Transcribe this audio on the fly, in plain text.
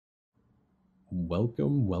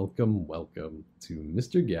Welcome, welcome, welcome to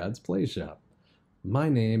Mr. Gadd's Play Shop. My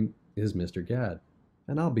name is Mr. Gadd,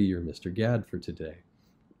 and I'll be your Mr. Gadd for today.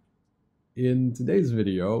 In today's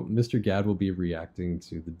video, Mr. Gadd will be reacting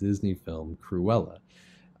to the Disney film Cruella.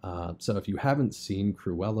 So if you haven't seen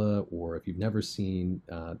Cruella, or if you've never seen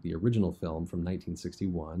the original film from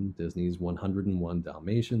 1961, Disney's 101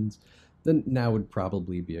 Dalmatians, then now would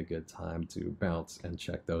probably be a good time to bounce and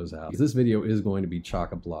check those out. This video is going to be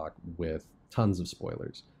chock-a-block with tons of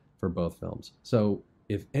spoilers for both films. So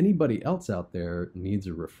if anybody else out there needs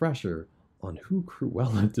a refresher on who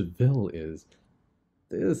Cruella De Vil is,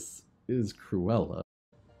 this is Cruella.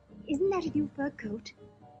 Isn't that a new fur coat?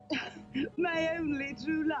 My only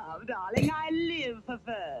true love, darling. I live for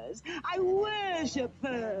furs. I worship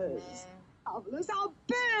furs. Marvelous, how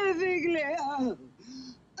perfectly.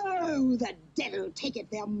 Oh, the devil take it,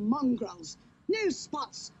 they're mongrels. No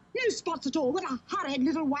spots at all. What a horrid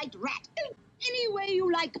little white rat. Any way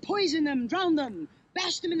you like, poison them, drown them,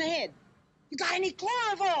 bash them in the head. You got any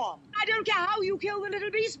chloroform? I don't care how you kill the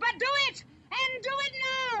little beast, but do it! And do it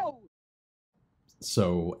now!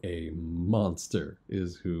 So a monster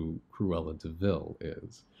is who Cruella De Vil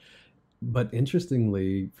is. But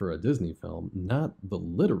interestingly, for a Disney film, not the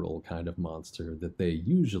literal kind of monster that they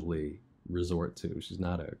usually resort to. She's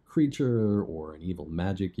not a creature or an evil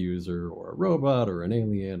magic user or a robot or an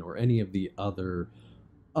alien or any of the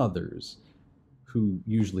others who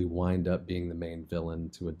usually wind up being the main villain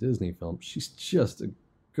to a Disney film. She's just a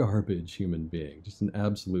garbage human being, just an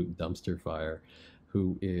absolute dumpster fire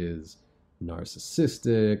who is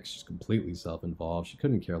narcissistic. She's completely self-involved. She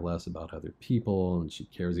couldn't care less about other people, and she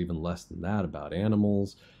cares even less than that about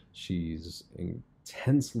animals. She's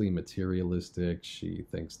intensely materialistic. She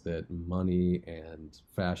thinks that money and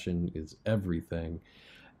fashion is everything.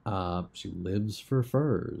 She lives for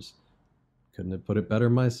furs. Couldn't have put it better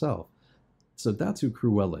myself. So that's who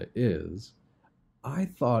Cruella is. I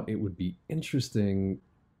thought it would be interesting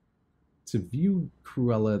to view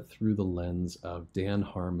Cruella through the lens of Dan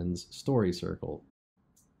Harmon's Story Circle.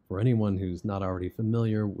 For anyone who's not already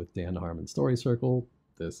familiar with Dan Harmon's Story Circle,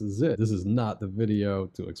 this is it. This is not the video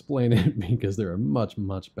to explain it, because there are much,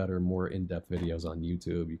 much better, more in-depth videos on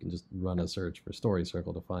YouTube. You can just run a search for Story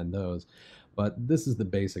Circle to find those. But this is the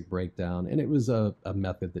basic breakdown, and it was a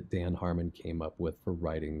method that Dan Harmon came up with for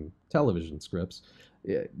writing television scripts,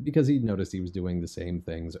 because he noticed he was doing the same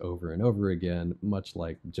things over and over again, much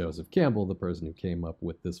like Joseph Campbell, the person who came up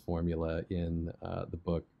with this formula in the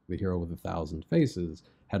book The Hero with a Thousand Faces,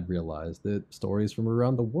 had realized that stories from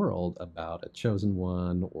around the world about a chosen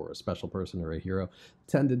one or a special person or a hero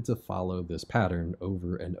tended to follow this pattern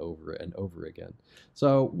over and over and over again.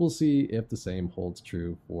 So we'll see if the same holds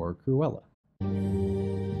true for Cruella.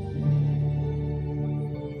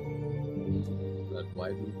 Red,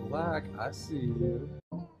 white, and black, I see you.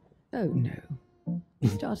 Oh no.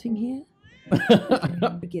 Starting here?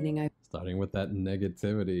 Beginning, Starting with that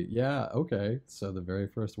negativity. Yeah, okay. So the very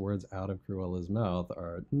first words out of Cruella's mouth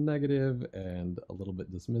are negative and a little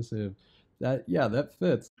bit dismissive. That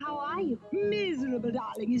fits. How are you? Miserable,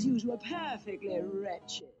 darling, as usual. Perfectly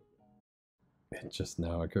wretched. It just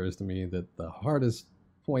now occurs to me that the hardest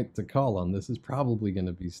point to call on this is probably going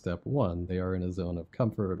to be step one. They are in a zone of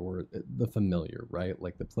comfort, or the familiar, right?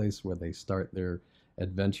 Like the place where they start their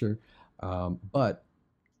adventure. But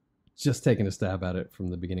just taking a stab at it from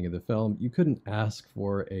the beginning of the film, you couldn't ask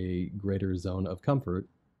for a greater zone of comfort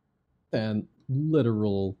than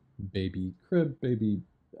literal baby crib, baby,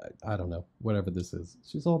 I don't know, whatever this is.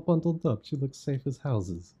 She's all bundled up. She looks safe as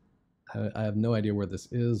houses. I have no idea where this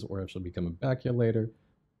is or if she'll be coming back here later,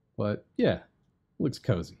 but yeah, looks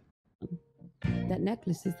cozy. that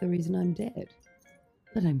necklace is the reason I'm dead.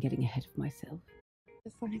 But I'm getting ahead of myself.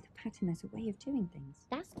 Follow the pattern as a way of doing things.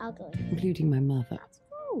 That's ugly. Including my mother. That's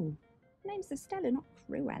cool. Name's Estella, not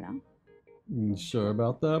Cruella. You sure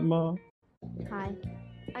about that, Ma? Hi,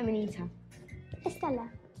 I'm Anita. Estella.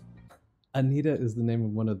 Anita is the name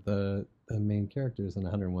of one of the main characters in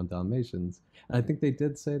 101 Dalmatians. And I think they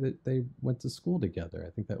did say that they went to school together.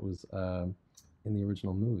 I think that was in the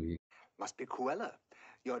original movie. Must be Cruella,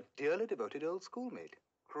 your dearly devoted old schoolmate,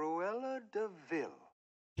 Cruella De Vil.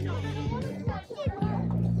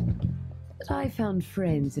 But I found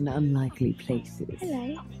friends in unlikely places.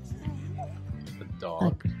 Hello. The dog.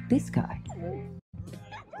 Like this guy.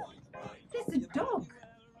 There's a dog.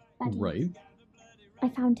 Buddy. Right? I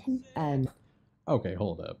found him. And Okay,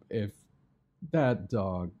 hold up. If that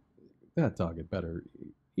dog had better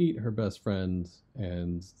eat her best friend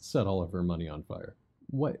and set all of her money on fire.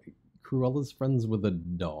 What? Cruella's friends with a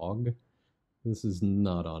dog? This is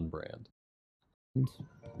not on brand.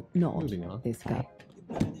 not Moving on. this guy.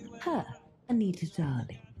 Her. A Anita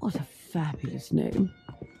Darling. What a fabulous name.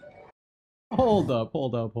 Hold up.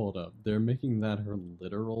 They're making that her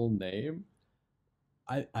literal name?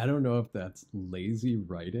 I don't know if that's lazy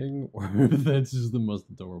writing or if that's just the most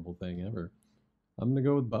adorable thing ever. I'm gonna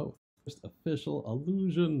go with both. First official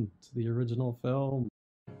allusion to the original film.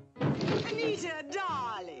 Anita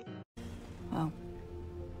Darling! Well,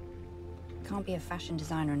 can't be a fashion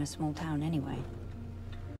designer in a small town anyway.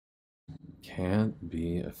 Can't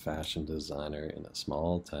be a fashion designer in a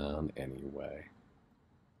small town anyway.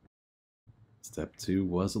 Step 2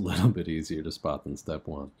 was a little bit easier to spot than step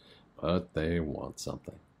 1, but they want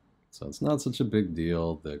something. So it's not such a big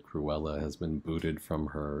deal that Cruella has been booted from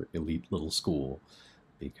her elite little school,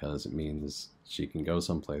 because it means she can go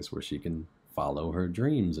someplace where she can follow her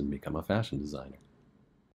dreams and become a fashion designer.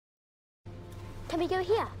 Can we go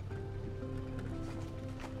here?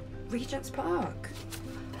 Regent's Park.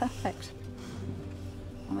 Perfect.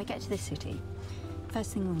 When we get to this city,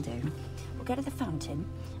 first thing we'll do, we'll go to the fountain,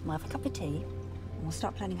 we'll have a cup of tea, and we'll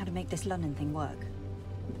start planning how to make this London thing work.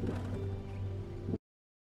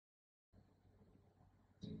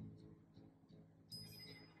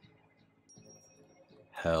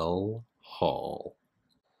 Hell Hall.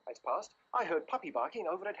 It's past. I heard puppy barking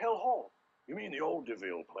over at Hell Hall. You mean the old De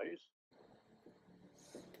Vil place?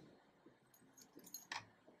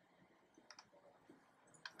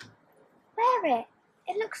 Wear it.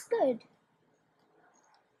 It looks good.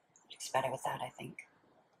 Looks better without, I think.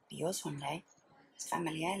 Be yours one day. It's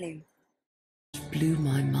family heirloom. Blew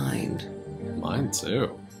my mind. Mine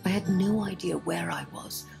too. I had no idea where I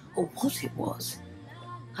was or what it was.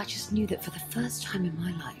 I just knew that for the first time in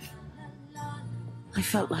my life, I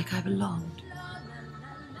felt like I belonged.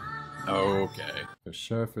 Okay. For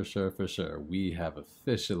sure. We have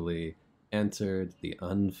officially entered the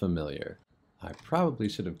unfamiliar. I probably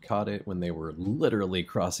should have caught it when they were literally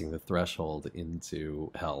crossing the threshold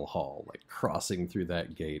into Hell Hall, like crossing through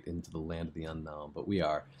that gate into the land of the unknown, but we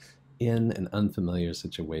are in an unfamiliar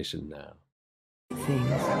situation now.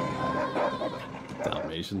 Things.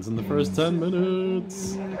 Dalmatians in the first 10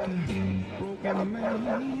 minutes.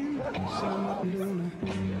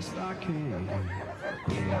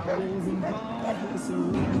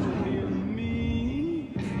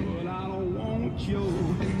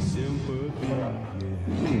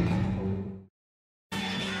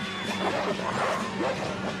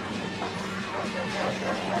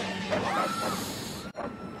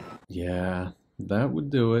 Yeah, that would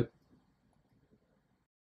do it.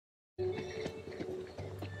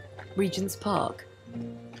 Regent's Park.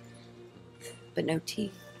 But no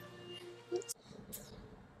tea.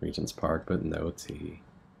 Regent's Park, but no tea.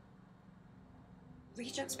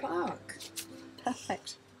 Regent's Park.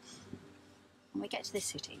 Perfect. When we get to this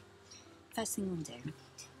city, first thing we'll do,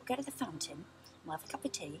 we'll go to the fountain, we'll have a cup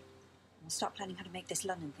of tea, and we'll start planning how to make this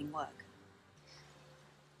London thing work.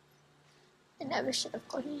 I never should have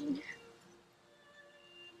gone in.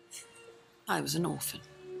 I was an orphan.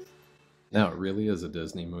 Now it really is a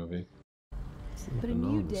Disney movie. But a Sleeping new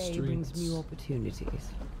on the day brings streets. new opportunities.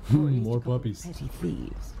 More puppies. Petty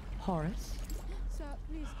thieves. Horace Sir,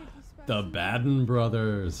 please could you spare The some- Baden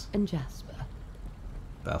brothers. and Jasper.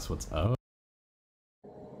 That's what's up.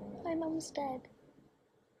 My mum's dead.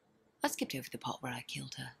 I skipped over the part where I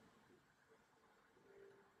killed her.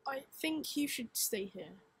 I think you should stay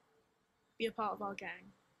here. Be a part of our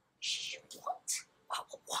gang. Shh, what?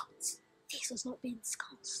 What? This has not been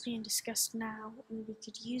discussed. It's being discussed now, and we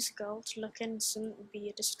could use a girl to look innocent and be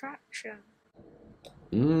a distraction.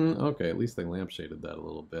 Okay, at least they lampshaded that a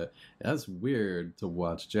little bit. That's weird to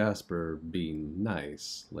watch Jasper be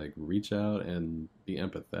nice, like reach out and be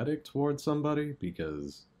empathetic towards somebody,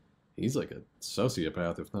 because he's like a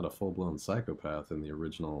sociopath, if not a full-blown psychopath in the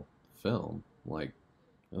original film. Like,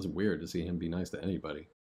 that's weird to see him be nice to anybody.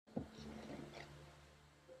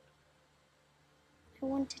 I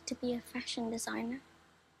wanted to be a fashion designer,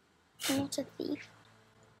 not a thief.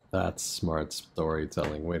 That's smart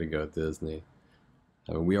storytelling. Way to go, Disney.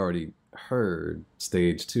 I mean, we already heard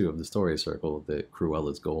stage 2 of the story circle that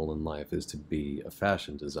Cruella's goal in life is to be a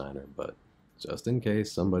fashion designer, but just in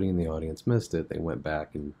case somebody in the audience missed it, they went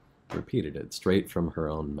back and repeated it straight from her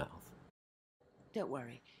own mouth. Don't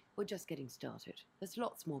worry, we're just getting started. There's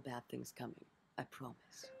lots more bad things coming, I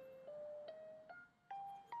promise.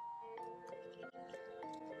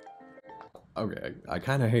 Okay, I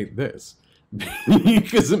kind of hate this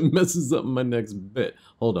because it messes up my next bit.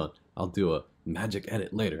 Hold on, I'll do a magic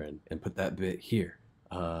edit later and put that bit here.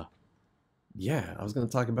 Yeah, I was going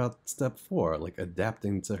to talk about step 4, like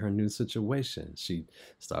adapting to her new situation. She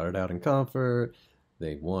started out in comfort,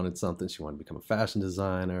 They wanted something. She wanted to become a fashion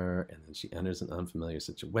designer, and then she enters an unfamiliar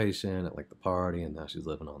situation at like the party, and now she's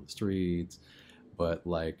living on the streets. But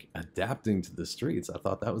like adapting to the streets, I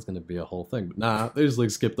thought that was going to be a whole thing. But nah, they just like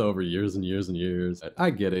skipped over years and years and years. I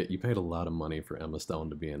get it. You paid a lot of money for Emma Stone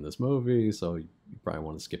to be in this movie, so you probably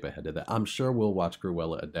want to skip ahead to that. I'm sure we'll watch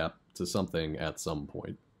Cruella adapt to something at some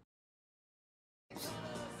point.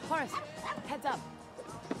 Horace, heads up.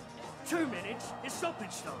 2 minutes, it's stopping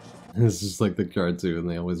stars. It's just like the cartoon.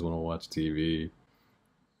 They always want to watch TV.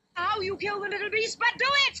 Now you kill the little beast, but do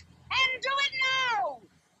it! And do it now!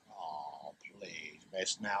 Oh, please,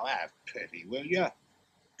 miss, now have pity, will you?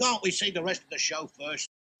 Can't we see the rest of the show first?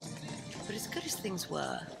 But as good as things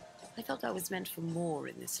were, I felt I was meant for more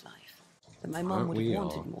in this life. That my mum Aren't would we have all?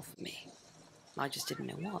 wanted more for me. I just didn't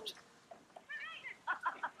know what.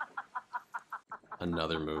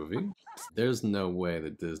 Another movie? There's no way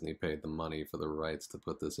that Disney paid the money for the rights to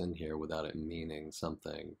put this in here without it meaning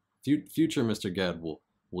something. Future Mr. Gadd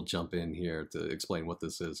will jump in here to explain what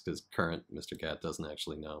this is, because current Mr. Gadd doesn't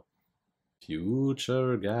actually know.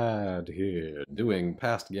 Future Gadd here, doing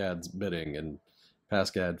past Gadd's bidding, and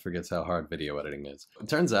past Gadd forgets how hard video editing is. It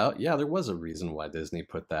turns out, yeah, there was a reason why Disney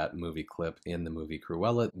put that movie clip in the movie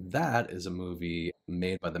Cruella. That is a movie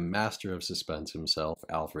made by the master of suspense himself,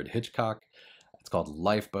 Alfred Hitchcock. It's called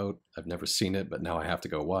Lifeboat. I've never seen it, but now I have to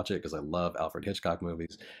go watch it because I love Alfred Hitchcock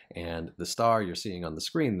movies. And the star you're seeing on the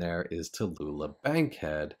screen there is Tallulah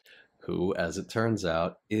Bankhead, who, as it turns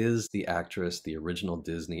out, is the actress the original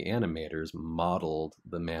Disney animators modeled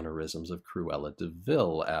the mannerisms of Cruella De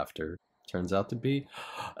Vil after. Turns out to be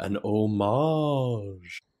an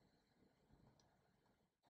homage.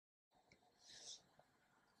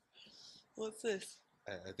 What's this?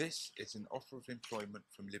 This is an offer of employment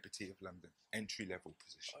from Liberty of London, entry-level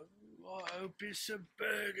position. Oh, I hope it's a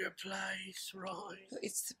burger place, right?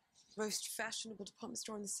 It's the most fashionable department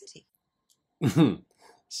store in the city.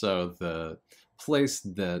 So the place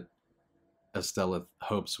that Estella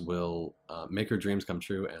hopes will make her dreams come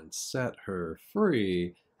true and set her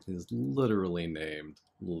free is literally named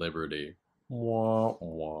Liberty. Wah,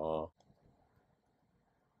 wah.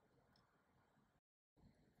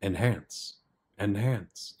 Enhance.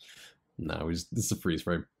 No, this is a freeze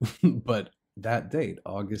frame. But that date,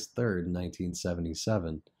 August 3rd,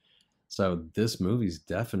 1977. So this movie's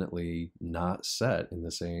definitely not set in the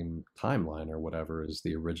same timeline or whatever as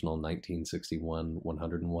the original 1961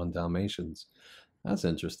 101 Dalmatians. That's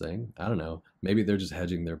interesting. I don't know. Maybe they're just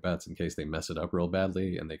hedging their bets in case they mess it up real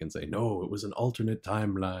badly and they can say, no, it was an alternate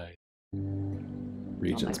timeline.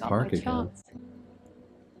 Regent's Park again.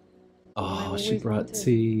 Oh, she brought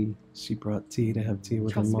tea. She brought tea to have tea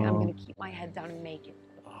with her mom. Trust me, I'm going to keep my head down and make it.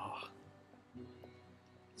 Oh.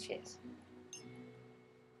 Cheers.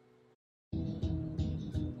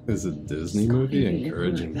 Is a Disney movie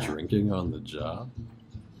encouraging drinking on the job?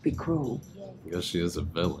 Be cruel. I guess she is a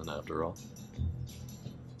villain after all.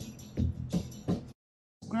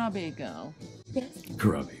 Grubby girl. Yes.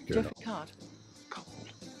 Grubby girl. Different card.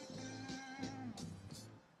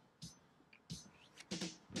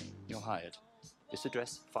 You're hired. This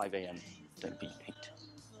address, 5 a.m. Don't be late.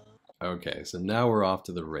 Okay, so now we're off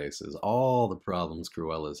to the races. All the problems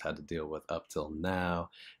Cruella's had to deal with up till now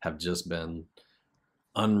have just been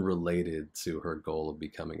unrelated to her goal of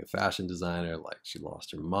becoming a fashion designer. Like, she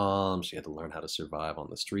lost her mom, she had to learn how to survive on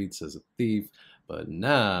the streets as a thief. But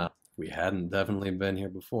now, we hadn't definitely been here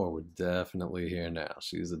before. We're definitely here now.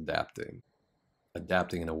 She's adapting.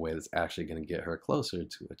 Adapting in a way that's actually going to get her closer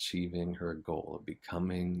to achieving her goal of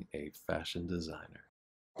becoming a fashion designer.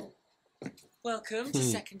 Welcome to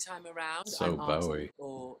second time around. So Bowie.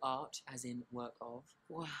 Or art, as in work of.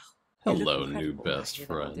 Wow. Hello, new best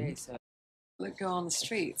friend. Let go on the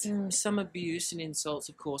streets. Some abuse and insults,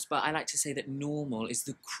 of course, but I like to say that normal is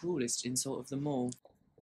the cruelest insult of them all.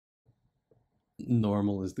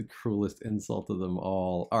 Normal is the cruelest insult of them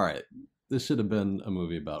all. All right, this should have been a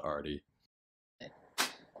movie about Artie.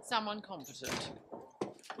 Someone competent.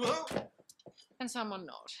 And someone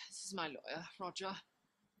not. This is my lawyer, Roger.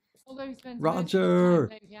 Although he spends Roger!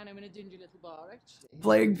 playing piano in a dingy little bar, actually.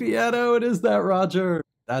 Playing piano, it is that Roger.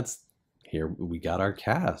 That's, here we got our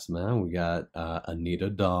cast, man. We got Anita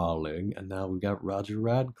Darling, and now we got Roger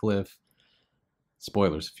Radcliffe.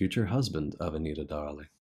 Spoilers, future husband of Anita Darling.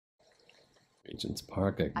 Regent's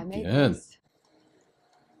Park again. I made this.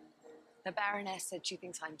 The Baroness said she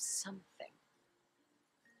thinks I'm something.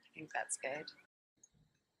 I think that's good.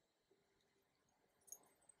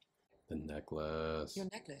 The necklace. Your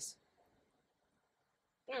necklace?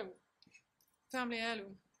 Oh, family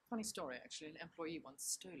heirloom. Funny story, actually. An employee once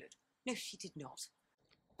stole it. No, she did not.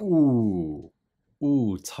 Ooh.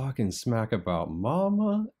 Ooh, talking smack about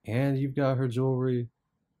mama, and you've got her jewelry.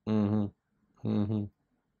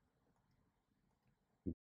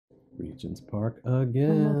 Regent's Park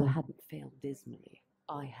again. My mother hadn't failed dismally.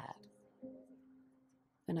 I had.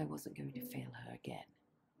 And I wasn't going to fail her again.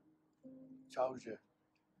 Told you.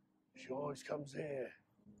 She always comes here.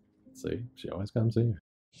 See, she always comes here.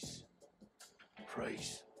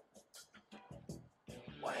 Please.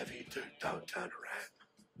 Whatever you do, don't turn around.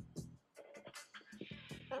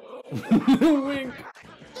 Wink.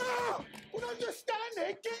 Oh, well, don't just stand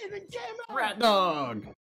there. Get in and get him out. Rat dog.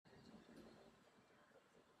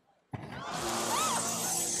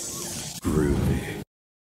 Groovy.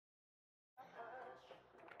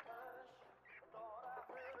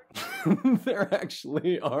 There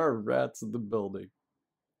actually are rats in the building.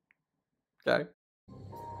 Okay.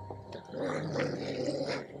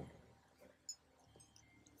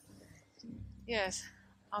 Yes,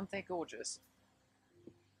 aren't they gorgeous?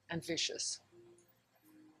 And vicious.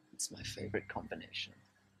 It's my favorite combination.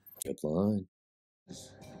 Good line.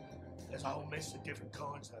 There's a whole mess of different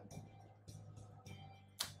kinds of them.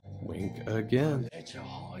 Wink again. That's a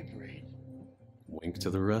hybrid. Wink to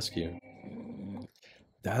the rescue.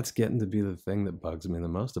 That's getting to be the thing that bugs me the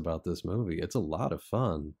most about this movie. It's a lot of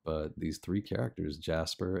fun, but these three characters,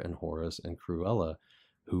 Jasper and Horace and Cruella,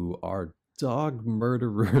 who are dog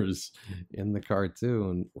murderers in the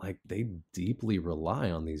cartoon, like, they deeply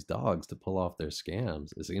rely on these dogs to pull off their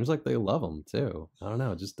scams. It seems like they love them too. I don't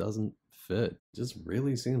know, it just doesn't fit. It just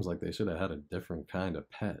really seems like they should have had a different kind of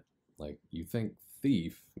pet. Like, you think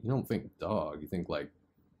thief, you don't think dog, you think like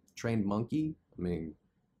trained monkey. I mean,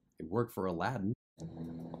 it worked for Aladdin.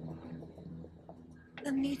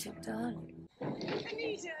 Anita, darling.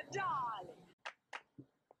 Anita, darling.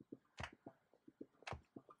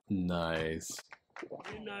 Nice.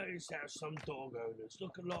 You notice how some dog owners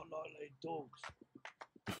look a lot like their dogs?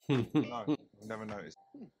 No, I've never noticed.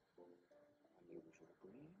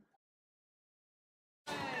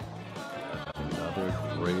 Another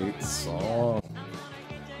great song.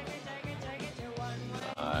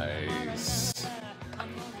 Nice.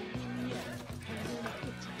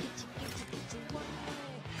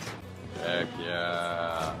 Heck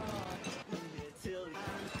yeah.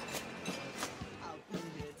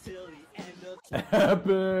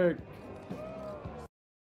 Epic.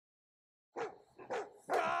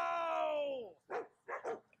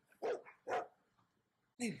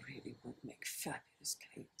 They really would make fabulous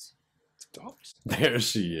cakes. Dogs? There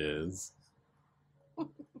she is.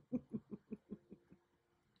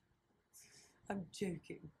 I'm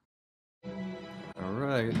joking. All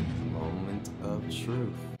right, moment of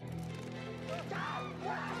truth.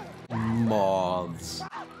 Moths.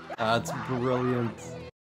 That's brilliant.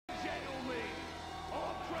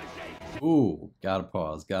 Ooh, gotta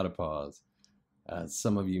pause. As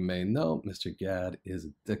some of you may know, Mr. Gadd is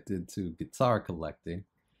addicted to guitar collecting,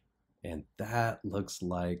 and that looks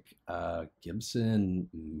like a Gibson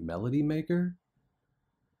Melody Maker.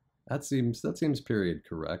 That seems period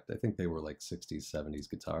correct. I think they were like 60s, 70s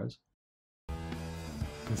guitars.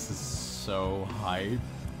 This is so hype.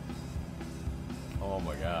 Oh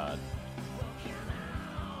my god.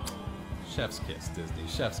 Chef's kiss, Disney.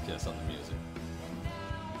 Chef's kiss on the music.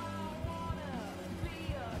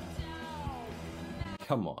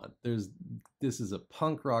 Come on. This is a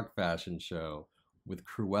punk rock fashion show with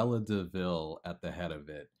Cruella De Vil at the head of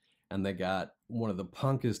it. And they got one of the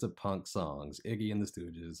punkest of punk songs, Iggy and the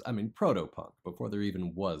Stooges. I mean, proto-punk. Before there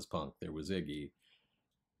even was punk, there was Iggy.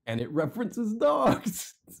 And it references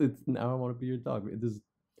dogs. It's Now I Want to Be Your Dog. It is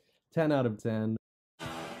 10 out of 10.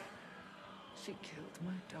 She killed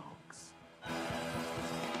my dogs.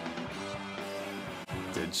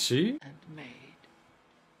 Did she? And made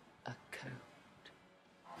a coat.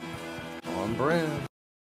 On brand.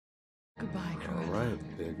 Goodbye, Cruella. All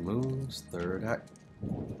right, big moves, third act.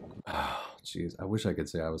 Oh, jeez, I wish I could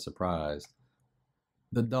say I was surprised.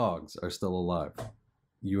 The dogs are still alive.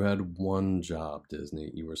 You had one job,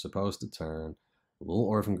 Disney. You were supposed to turn a little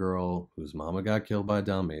orphan girl whose mama got killed by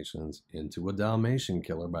Dalmatians into a Dalmatian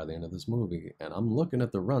killer by the end of this movie. And I'm looking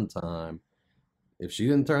at the runtime. If she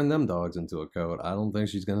didn't turn them dogs into a coat, I don't think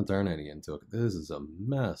she's going to turn any into a coat. This is a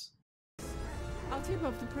mess. I'll tip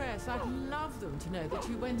off the press. I'd love them to know that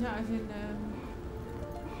you went out in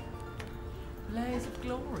blaze of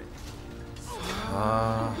glory.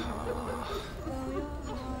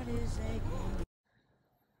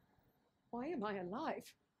 Why am I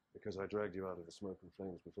alive? Because I dragged you out of the smoke and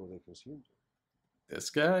flames before they consumed you. This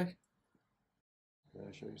guy? May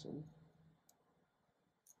I show you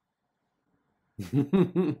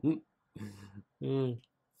something?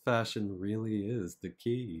 Fashion really is the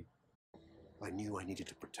key. I knew I needed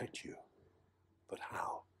to protect you. But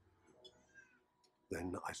how?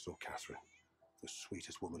 Then I saw Catherine, the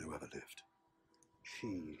sweetest woman who ever lived.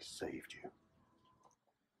 She saved you.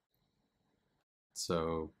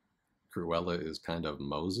 So, Cruella is kind of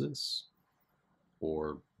Moses?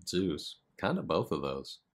 Or Zeus? Kind of both of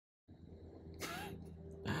those.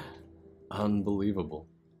 Unbelievable.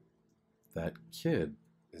 That kid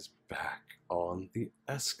is back on the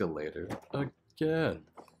escalator again.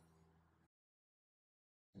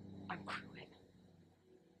 I'm Cruella.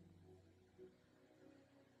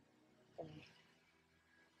 Born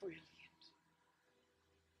brilliant.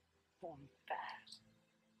 Born bad.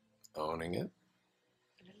 Owning it.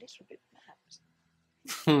 And a little bit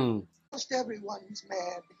mad. Most everyone's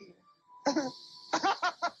mad here.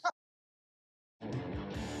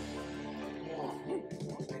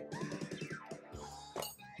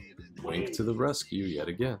 Wink to the rescue yet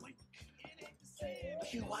again.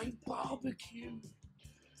 You ain't barbecue.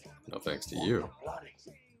 No thanks to you. Bloody.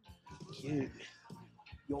 You.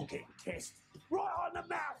 You're getting kissed right on the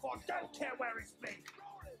mouth. I don't care where it's been.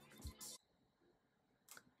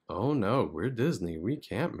 Oh no, we're Disney. We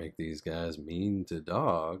can't make these guys mean to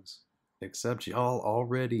dogs. Except y'all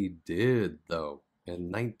already did, though,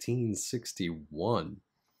 in 1961.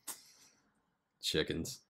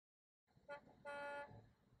 Chickens.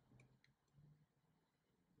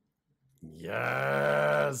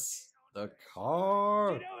 Yes! The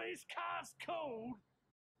car! You know what his car's called?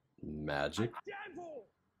 Magic. Devil!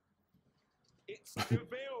 It's De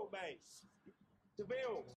Vil, mate. De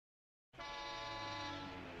Vil.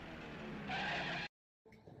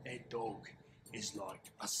 That dog is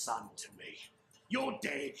like a son to me. You're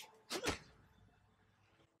dead.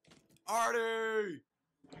 Artie!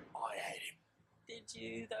 I had him. Did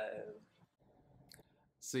you, though?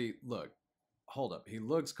 See, look. Hold up. He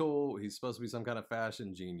looks cool. He's supposed to be some kind of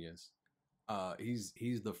fashion genius.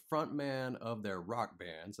 He's the front man of their rock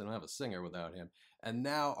bands. They don't have a singer without him. And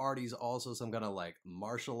now Artie's also some kind of like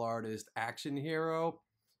martial artist action hero.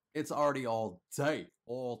 It's Artie all day.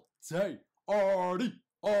 All day. Artie!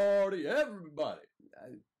 Artie! Everybody!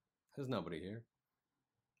 There's nobody here.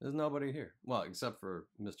 There's nobody here. Well, except for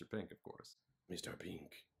Mr. Pink, of course. Mr.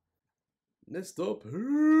 Pink. Mr.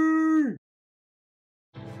 Pink!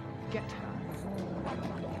 Get her.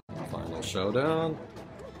 Final showdown.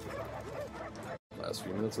 Last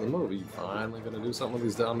few minutes of the movie. Finally gonna do something with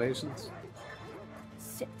these Dalmatians?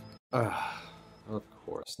 Sit. Of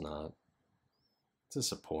course not.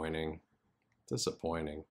 Disappointing.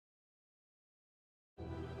 Disappointing.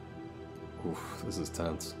 Oof, this is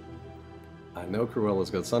tense. I know Cruella's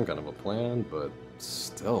got some kind of a plan, but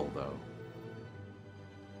still, though.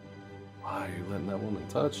 Why are you letting that woman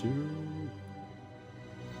touch you?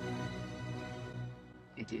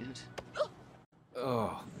 Idiot.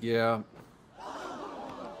 Oh, yeah.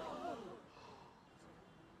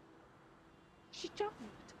 She jumped.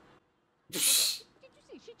 Did you see?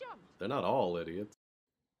 She jumped. They're not all idiots.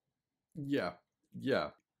 Yeah.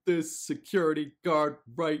 This security guard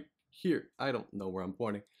right here. I don't know where I'm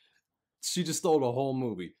pointing. She just stole the whole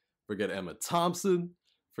movie. Forget Emma Thompson.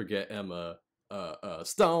 Forget Emma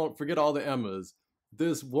Stone. Forget all the Emmas.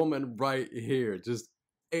 This woman right here just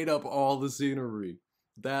ate up all the scenery.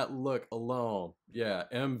 That look alone. Yeah,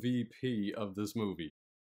 MVP of this movie.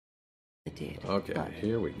 It did. Okay,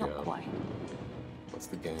 here we not go. Quite. What's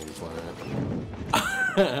the game plan?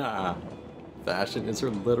 Fashion is her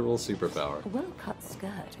literal superpower. A well-cut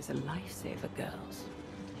skirt is a lifesaver, girls.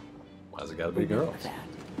 Why's it gotta be girls? That.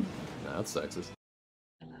 Nah, that's sexist.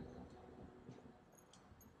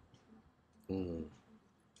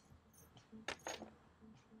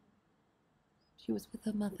 She was with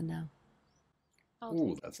her mother now.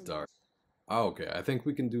 Ooh, that's dark. Okay, I think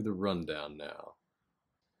we can do the rundown now.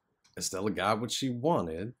 Estella got what she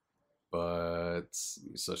wanted, but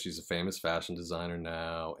so she's a famous fashion designer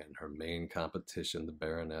now, and her main competition, the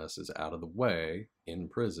Baroness, is out of the way in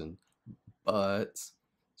prison, but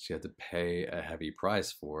she had to pay a heavy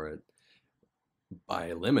price for it. By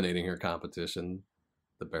eliminating her competition,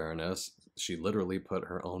 the Baroness, she literally put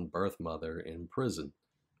her own birth mother in prison.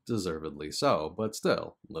 Deservedly so, but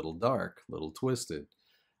still, little dark, little twisted.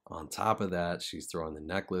 On top of that, she's throwing the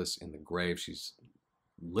necklace in the grave. She's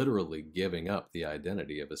literally giving up the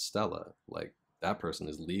identity of Estella. Like, that person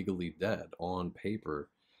is legally dead on paper.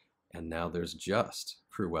 And now there's just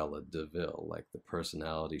Cruella De Vil, like the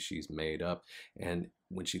personality she's made up. And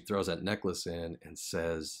when she throws that necklace in and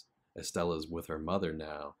says Estella's with her mother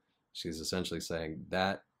now, she's essentially saying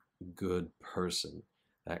that good person,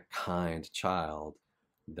 that kind child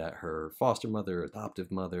that her foster mother, adoptive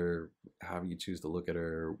mother, however you choose to look at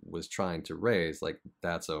her, was trying to raise, like,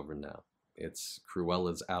 that's over now. It's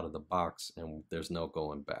Cruella's out of the box and there's no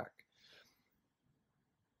going back.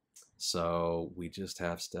 So we just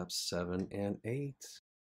have steps 7 and 8.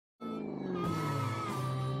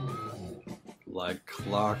 Like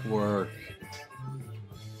clockwork.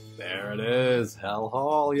 There it is, Hell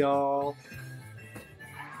Hall, y'all.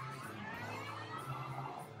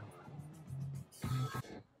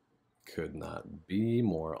 Could not be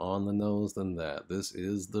more on the nose than that. This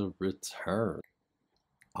is the return.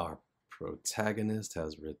 Our protagonist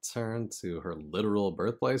has returned to her literal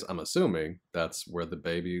birthplace. I'm assuming that's where the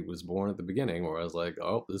baby was born at the beginning, where I was like,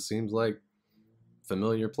 oh, this seems like a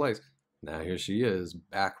familiar place. Now here she is,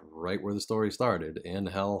 back right where the story started, in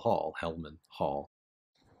Hell Hall, Hellman Hall.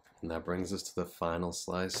 And that brings us to the final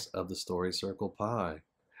slice of the story circle pie,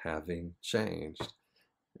 having changed.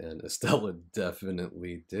 And Estella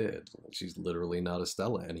definitely did. She's literally not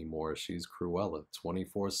Estella anymore. She's Cruella,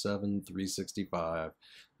 24/7, 365.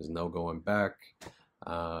 There's no going back.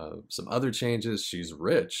 Some other changes. She's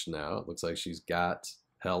rich now. It looks like she's got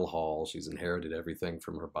Hell Hall. She's inherited everything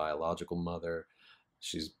from her biological mother.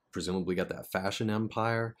 She's presumably got that fashion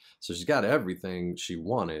empire. So she's got everything she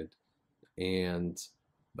wanted.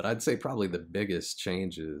 But I'd say probably the biggest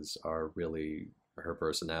changes are really her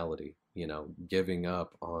personality. You know, giving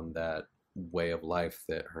up on that way of life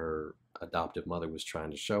that her adoptive mother was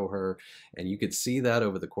trying to show her. And you could see that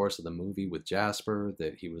over the course of the movie with Jasper,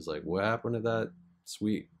 that he was like, what happened to that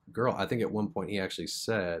sweet girl? I think at one point he actually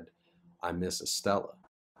said, I miss Estella.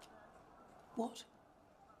 What?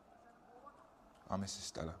 I miss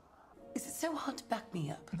Estella. Is it so hard to back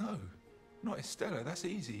me up? No, not Estella. That's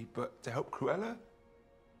easy. But to help Cruella,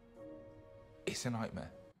 it's a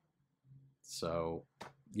nightmare. So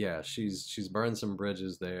yeah, she's burned some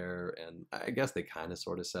bridges there, and I guess they kind of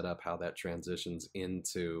sort of set up how that transitions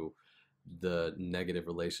into the negative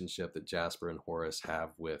relationship that Jasper and Horace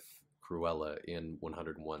have with Cruella in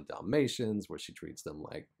 101 Dalmatians, where she treats them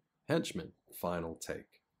like henchmen. Final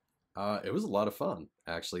take. It was a lot of fun,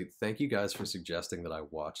 actually. Thank you guys for suggesting that I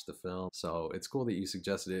watch the film. So it's cool that you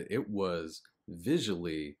suggested it. It was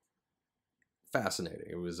visually fascinating.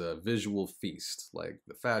 It was a visual feast, like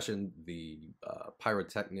the fashion, the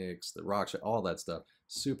pyrotechnics, the rock show, all that stuff.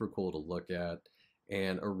 Super cool to look at,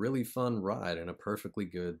 and a really fun ride and a perfectly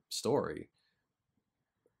good story.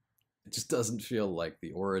 It just doesn't feel like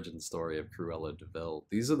the origin story of Cruella De Vil.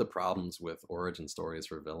 These are the problems with origin stories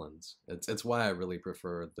for villains. It's why I really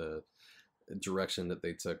prefer the direction that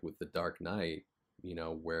they took with The Dark Knight, you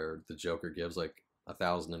know, where the Joker gives like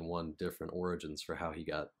 1,001 different origins for how he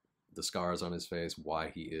got the scars on his face, why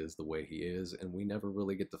he is the way he is, and we never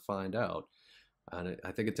really get to find out. And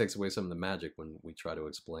I think it takes away some of the magic when we try to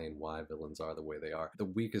explain why villains are the way they are. The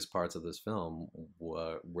weakest parts of this film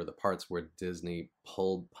were the parts where Disney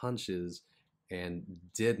pulled punches and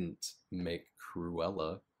didn't make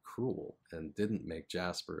Cruella cruel, and didn't make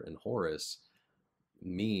Jasper and Horace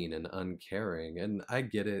mean and uncaring. And I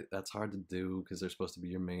get it, that's hard to do because they're supposed to be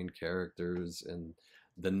your main characters, and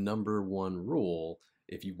the number one rule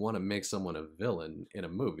if you want to make someone a villain in a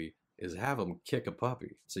movie is have them kick a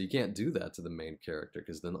puppy. So you can't do that to the main character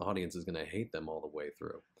because then the audience is going to hate them all the way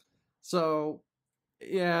through. So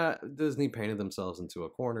yeah, Disney painted themselves into a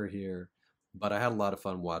corner here, but I had a lot of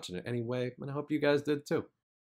fun watching it anyway, and I hope you guys did too.